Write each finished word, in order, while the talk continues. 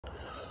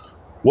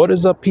What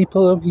is up,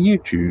 people of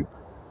YouTube?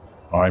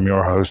 I'm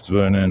your host,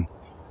 Vernon.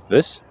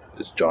 This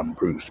is John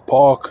Bruce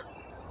Park.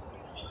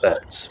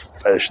 Let's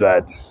fish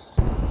that.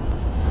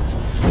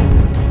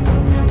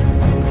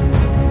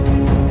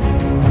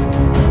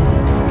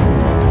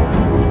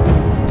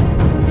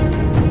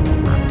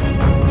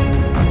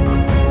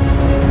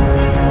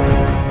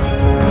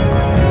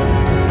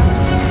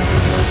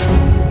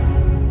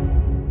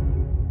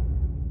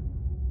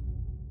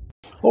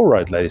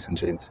 Alright, ladies and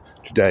gents,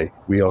 today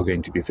we are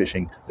going to be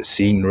fishing the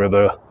Seine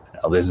River.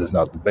 Now, this is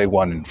not the big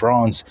one in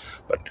France,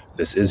 but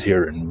this is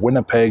here in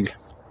Winnipeg.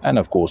 And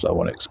of course, I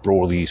want to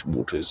explore these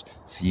waters,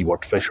 see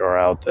what fish are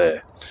out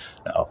there.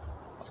 Now,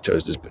 I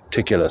chose this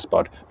particular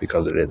spot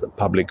because it is a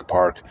public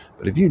park,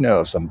 but if you know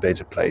of some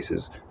better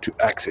places to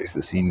access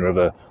the Seine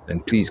River, then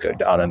please go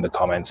down in the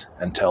comments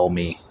and tell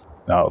me.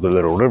 Now, the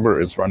little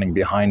river is running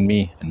behind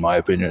me. In my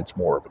opinion, it's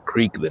more of a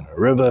creek than a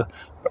river,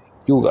 but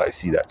you'll guys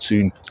see that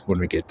soon when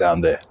we get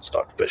down there and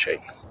start fishing.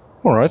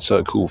 Alright, so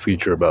a cool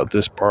feature about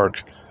this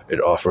park,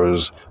 it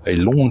offers a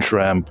launch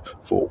ramp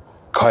for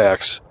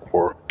kayaks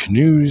or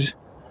canoes.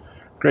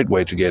 Great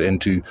way to get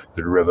into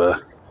the river.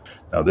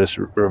 Now, this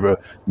river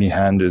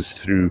meanders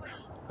through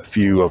a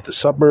few of the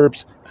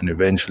suburbs and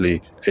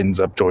eventually ends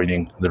up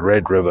joining the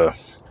Red River.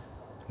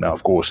 Now,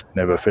 of course,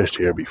 never fished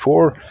here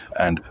before,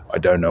 and I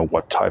don't know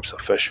what types of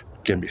fish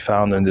can be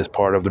found in this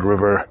part of the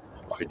river.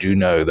 I do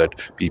know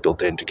that people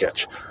tend to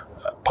catch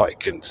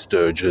pike and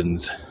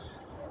sturgeons,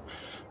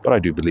 but I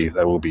do believe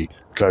they will be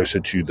closer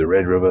to the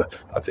Red River.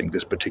 I think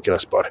this particular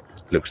spot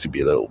looks to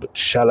be a little bit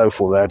shallow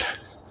for that.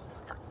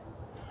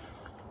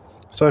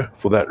 So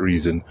for that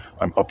reason,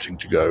 I'm opting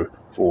to go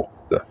for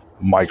the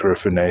micro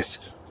finesse.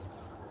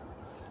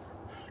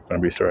 I'm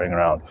going to be throwing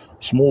around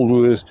small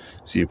lures,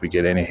 see if we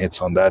get any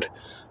hits on that.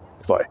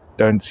 If I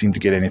don't seem to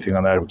get anything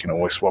on that, we can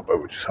always swap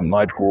over to some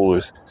night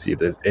crawlers, see if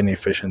there's any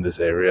fish in this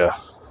area.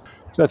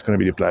 So that's going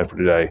to be the plan for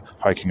today,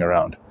 hiking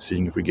around,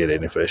 seeing if we get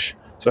any fish.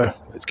 So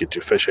let's get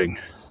to fishing.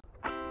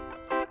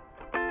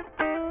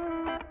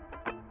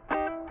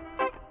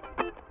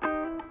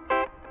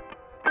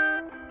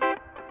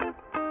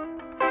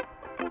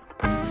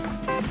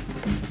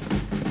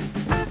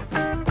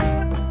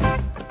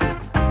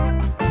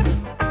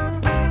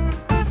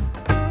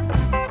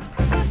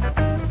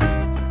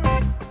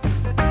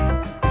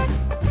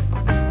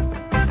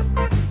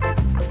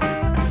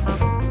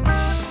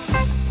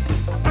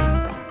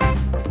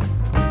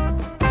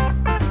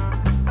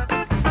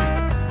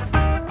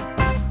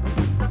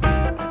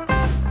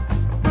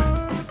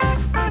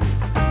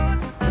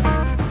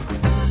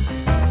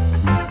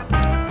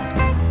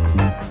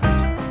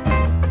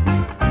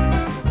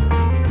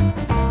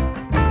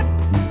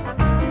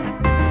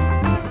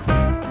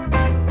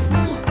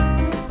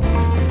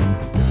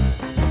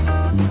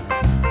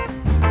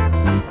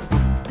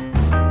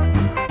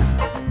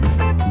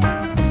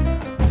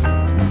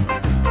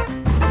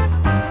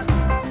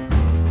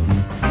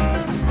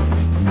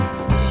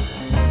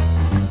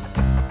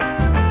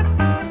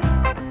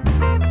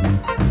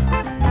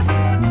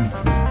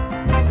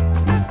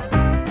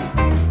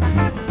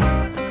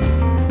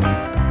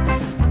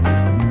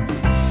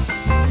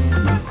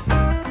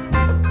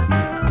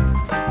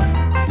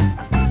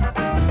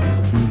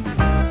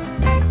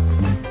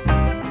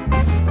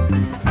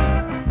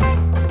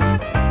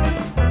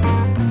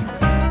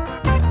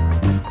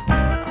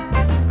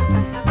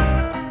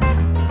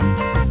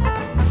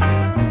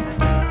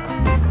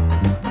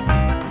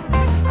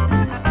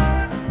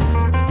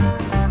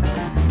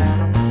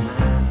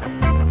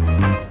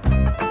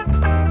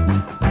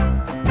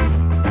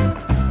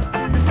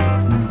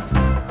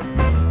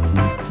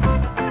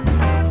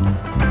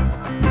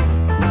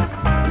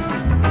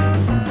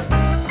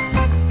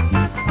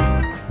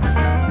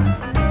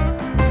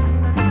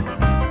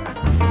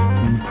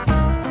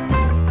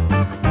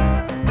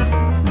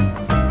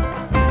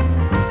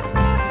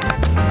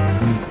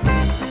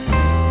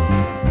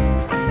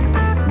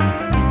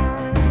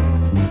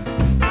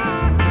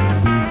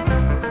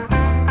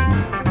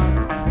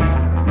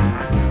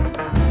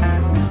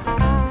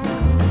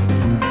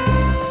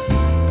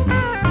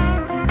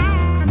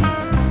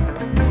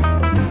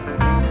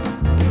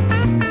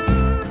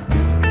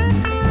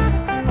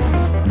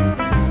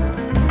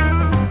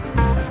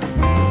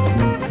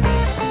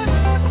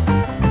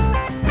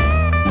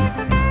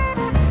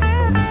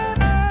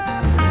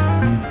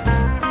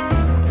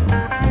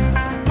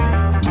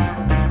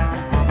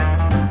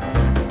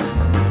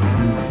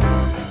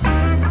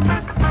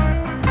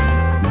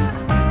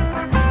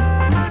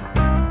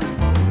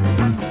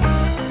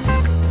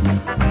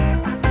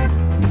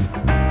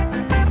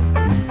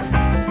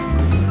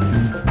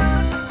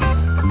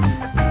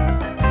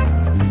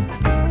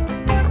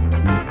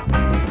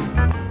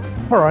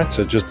 Alright,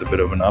 so just a bit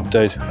of an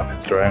update. I've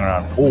been throwing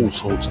around all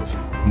sorts of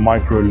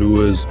micro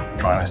lures,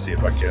 trying to see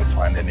if I can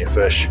find any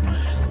fish.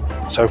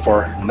 So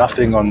far,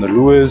 nothing on the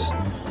lures.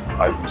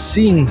 I'm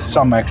seeing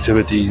some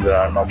activity that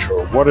I'm not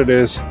sure what it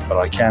is, but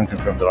I can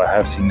confirm that I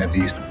have seen at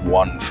least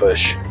one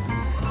fish.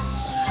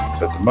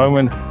 So at the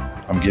moment,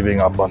 I'm giving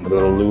up on the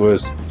little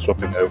lures,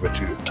 swapping over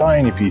to a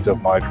tiny piece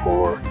of micro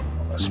lure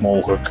a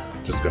small hook.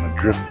 Just going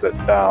to drift that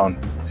down,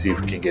 see if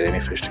we can get any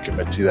fish to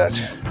commit to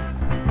that.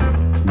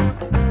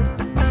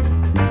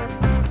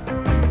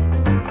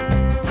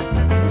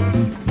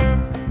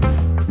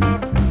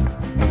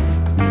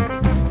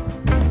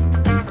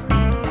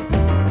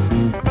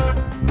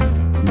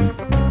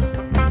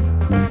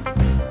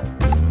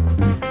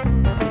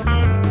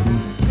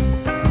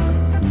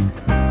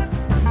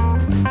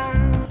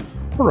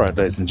 Alright,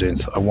 ladies and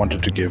gents, I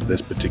wanted to give this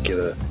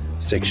particular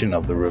section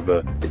of the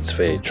river its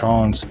fair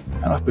chance,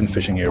 and I've been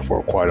fishing here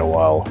for quite a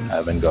while,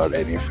 haven't got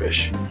any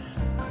fish.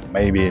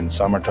 Maybe in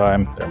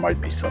summertime there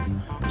might be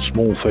some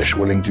small fish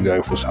willing to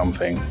go for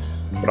something,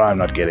 but I'm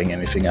not getting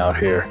anything out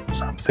here,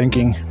 so I'm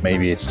thinking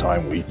maybe it's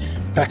time we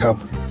pack up,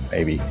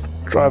 maybe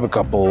drive a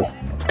couple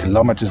of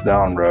kilometers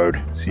down road,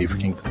 see if we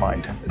can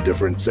find a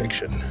different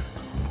section.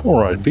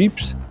 Alright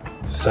peeps,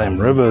 same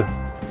river,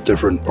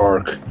 different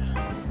park.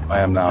 I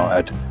am now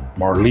at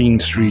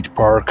Marlene Street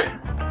Park.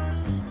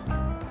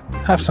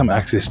 Have some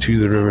access to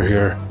the river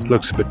here.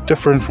 Looks a bit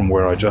different from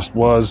where I just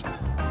was,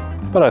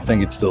 but I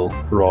think it's still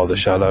rather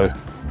shallow.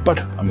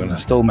 But I'm gonna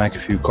still make a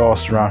few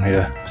casts around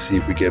here, see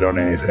if we get on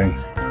anything.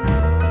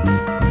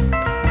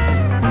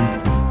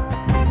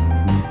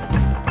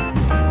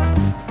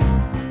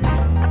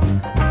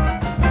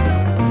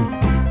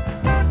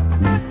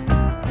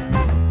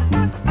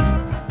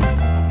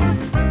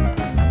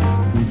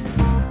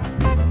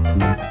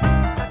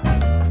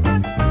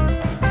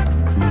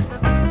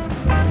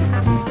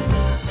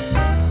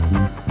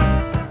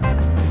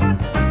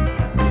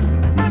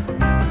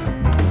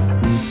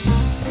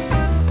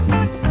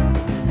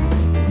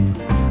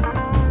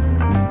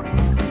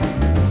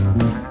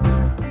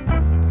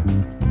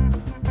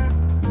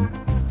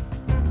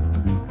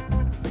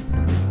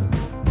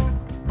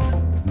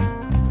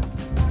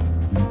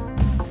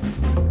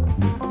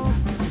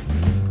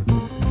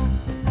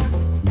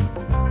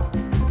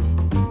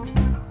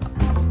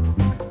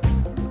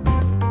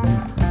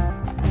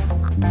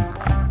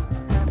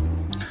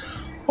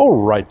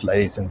 Alright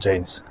ladies and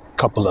gents,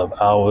 couple of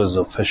hours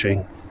of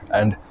fishing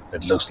and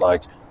it looks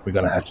like we're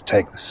gonna have to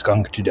take the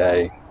skunk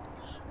today.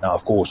 Now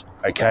of course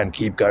I can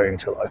keep going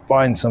until I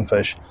find some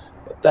fish,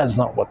 but that's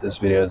not what this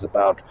video is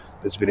about.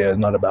 This video is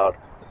not about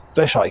the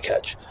fish I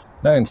catch.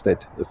 No,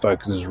 instead the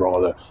focus is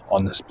rather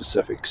on the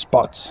specific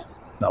spots.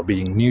 Now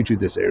being new to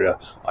this area,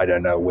 I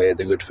don't know where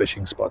the good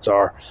fishing spots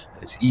are.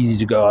 It's easy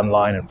to go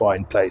online and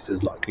find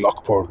places like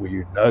Lockport where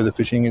you know the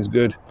fishing is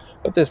good,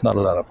 but there's not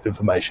a lot of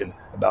information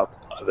about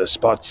other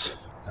spots.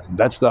 And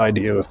that's the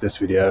idea of this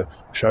video,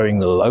 showing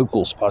the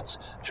local spots,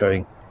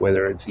 showing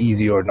whether it's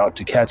easy or not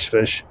to catch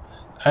fish.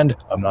 And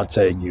I'm not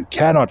saying you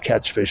cannot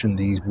catch fish in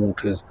these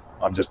waters,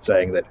 I'm just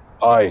saying that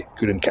I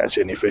couldn't catch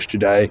any fish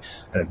today,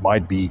 and it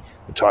might be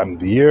the time of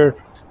the year,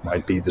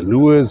 might be the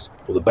lures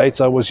or the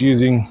baits I was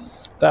using.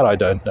 That I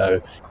don't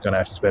know. I'm going to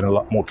have to spend a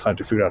lot more time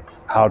to figure out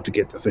how to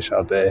get the fish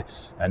out there.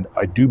 And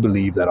I do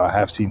believe that I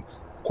have seen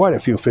quite a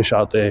few fish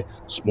out there,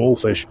 small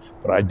fish,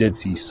 but I did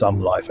see some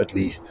life at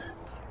least.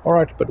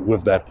 Alright, but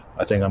with that,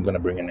 I think I'm going to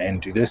bring an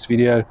end to this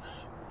video.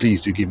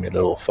 Please do give me a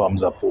little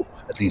thumbs up for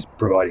at least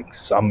providing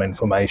some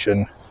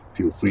information.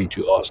 Feel free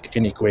to ask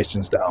any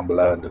questions down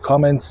below in the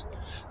comments.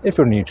 If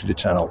you're new to the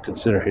channel,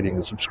 consider hitting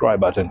the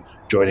subscribe button,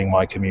 joining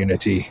my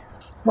community.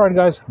 Alright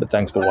guys, but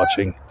thanks for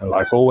watching, and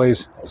like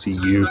always, I'll see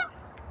you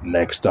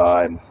next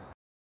time.